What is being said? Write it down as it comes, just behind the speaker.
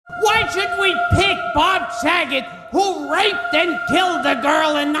Why should we pick Bob Saget, who raped and killed a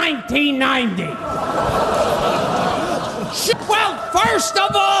girl in 1990? Well, first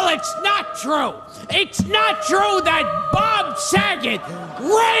of all, it's not true. It's not true that Bob Saget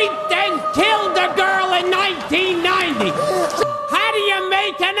raped and killed a girl in 1990. How do you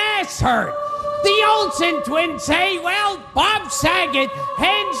make an ass hurt? The Olsen twins say, well, Bob Saget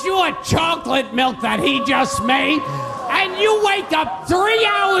hands you a chocolate milk that he just made, and you wake up 3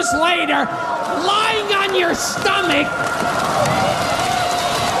 hours later, lying on your stomach.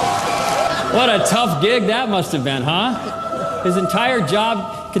 What a tough gig that must have been, huh? His entire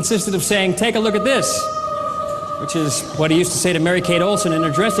job consisted of saying, take a look at this, which is what he used to say to Mary-Kate Olsen in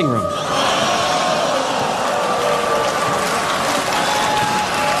her dressing room.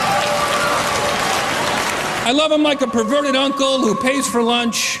 I love him like a perverted uncle who pays for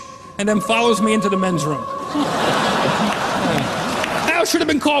lunch and then follows me into the men's room. Al should have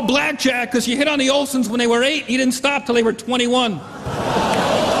been called Blackjack because he hit on the Olsens when they were 8. He didn't stop till they were 21.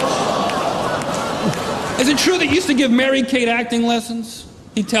 Is it true that you used to give Mary-Kate acting lessons?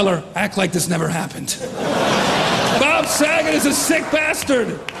 He'd tell her, act like this never happened. Bob Saget is a sick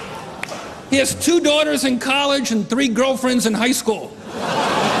bastard. He has 2 daughters in college and 3 girlfriends in high school.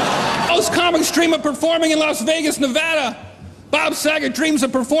 Most comics dream of performing in Las Vegas, Nevada. Bob Saget dreams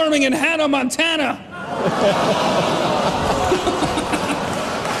of performing in Hannah, Montana.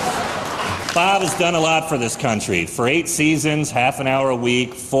 Bob has done a lot for this country. For 8 seasons, half an hour a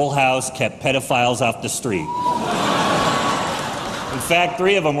week, Full House kept pedophiles off the street. In fact,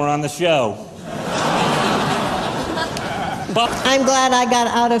 3 of them were on the show. I'm glad I got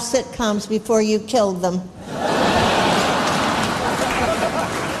out of sitcoms before you killed them.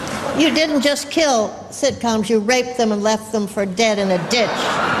 You didn't just kill sitcoms, you raped them and left them for dead in a ditch.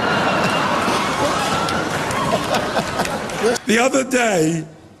 The other day,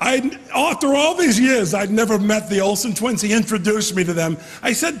 after all these years, I'd never met the Olsen twins. He introduced me to them.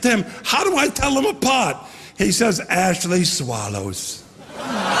 I said to him, how do I tell them apart? He says, Ashley swallows.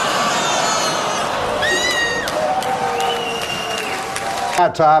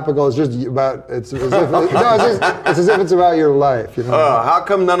 Not topical. It's just about. It's as if it's about your life. You know. How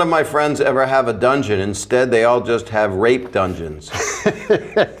come none of my friends ever have a dungeon? Instead, they all just have rape dungeons.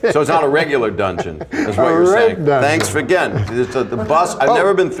 So it's not a regular dungeon. That's what you're saying. Dungeon. Thanks for again. The bus. I've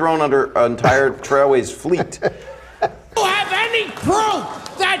never been thrown under an entire Trailways fleet. You have any proof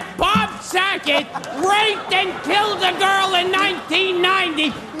that Bob Saget raped and killed a girl in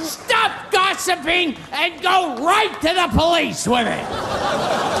 1990? Stop gossiping and go right to the police with it.